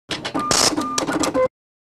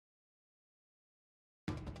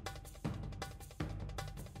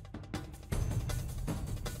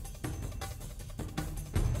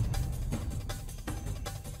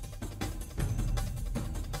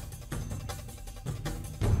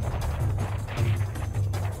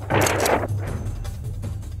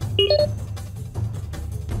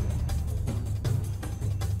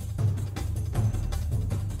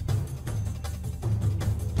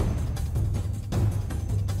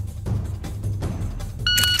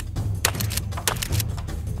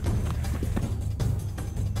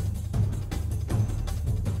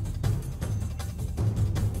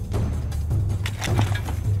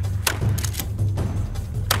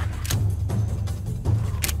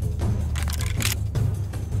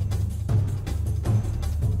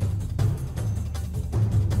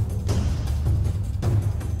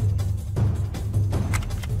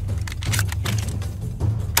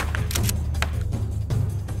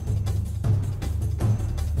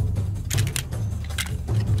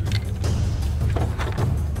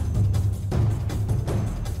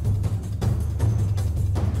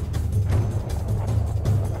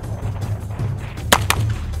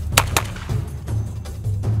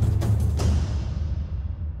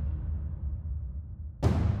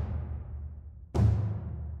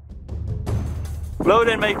Load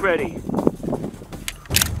and make ready.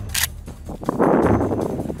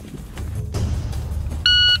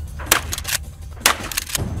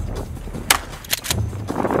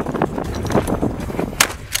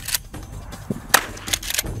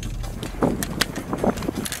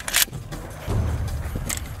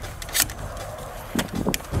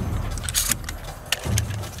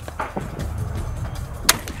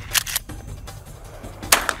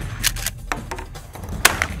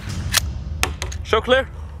 Show clear.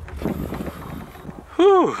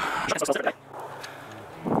 Whew.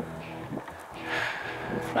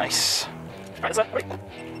 Nice.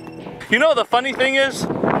 You know the funny thing is,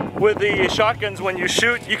 with the shotguns when you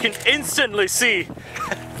shoot, you can instantly see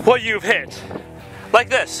what you've hit. Like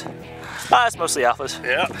this. Ah, it's mostly alphas.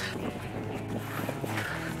 Yeah.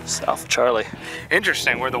 It's Alpha Charlie.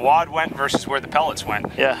 Interesting, where the wad went versus where the pellets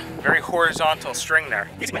went. Yeah. Very horizontal string there.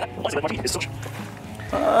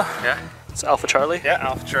 Yeah. It's Alpha Charlie. Yeah,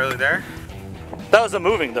 Alpha Charlie there. That was the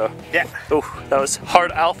moving though. Yeah. Oh, that was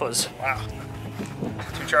hard alphas. Wow.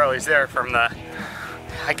 2 Charlies there from the...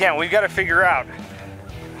 Again, we've got to figure out.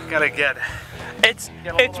 Got to get a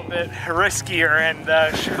little bit riskier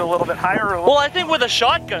and shoot a little bit higher. Well, I think with a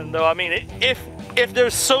shotgun though, I mean, if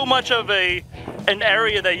there's so much of an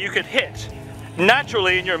area that you could hit,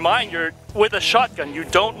 naturally in your mind, with a shotgun, you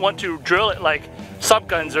don't want to drill it like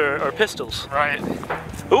subguns or pistols. Right.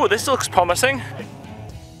 Ooh, this looks promising.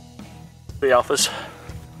 The alphas.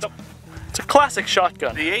 It's a classic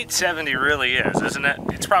shotgun. The 870 really is, isn't it?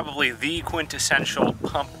 It's probably the quintessential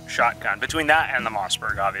pump shotgun, between that and the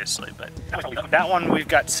Mossberg, obviously. But that one we've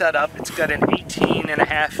got set up. It's got an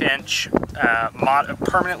 18.5-inch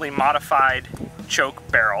permanently modified choke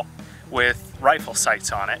barrel with rifle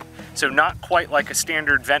sights on it. So not quite like a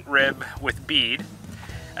standard vent rib with bead.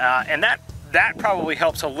 And that probably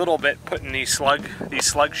helps a little bit putting these slug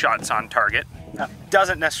shots on target.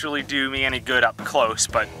 Doesn't necessarily do me any good up close,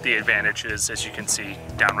 but the advantage is, as you can see,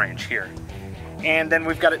 downrange here. And then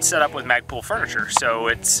we've got it set up with Magpul furniture, so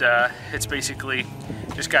it's basically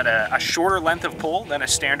just got a shorter length of pull than a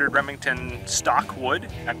standard Remington stock would.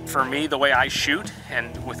 And for me, the way I shoot,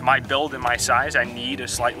 and with my build and my size, I need a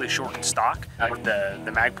slightly shortened stock. The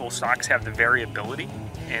Magpul stocks have the variability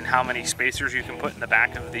in how many spacers you can put in the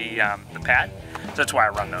back of the pad. So that's why I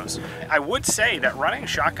run those. I would say that running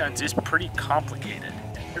shotguns is pretty complicated.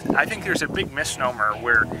 I think there's a big misnomer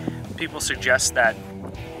where people suggest that,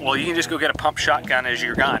 well, you can just go get a pump shotgun as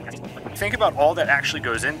your gun. Think about all that actually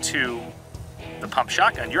goes into the pump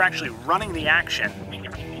shotgun. You're actually running the action.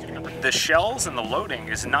 The shells and the loading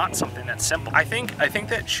is not something that's simple. I think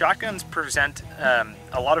that shotguns present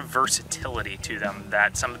a lot of versatility to them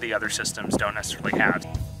that some of the other systems don't necessarily have.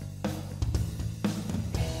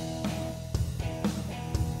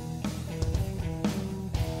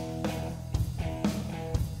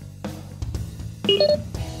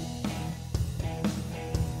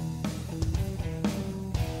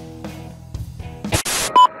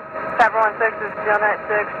 Cyber 16, this is Jonet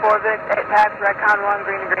 6, 4 Vic, 8 packs, Redcon 1,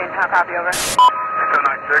 green to green, how copy over?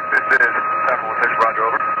 Jonet 6, this is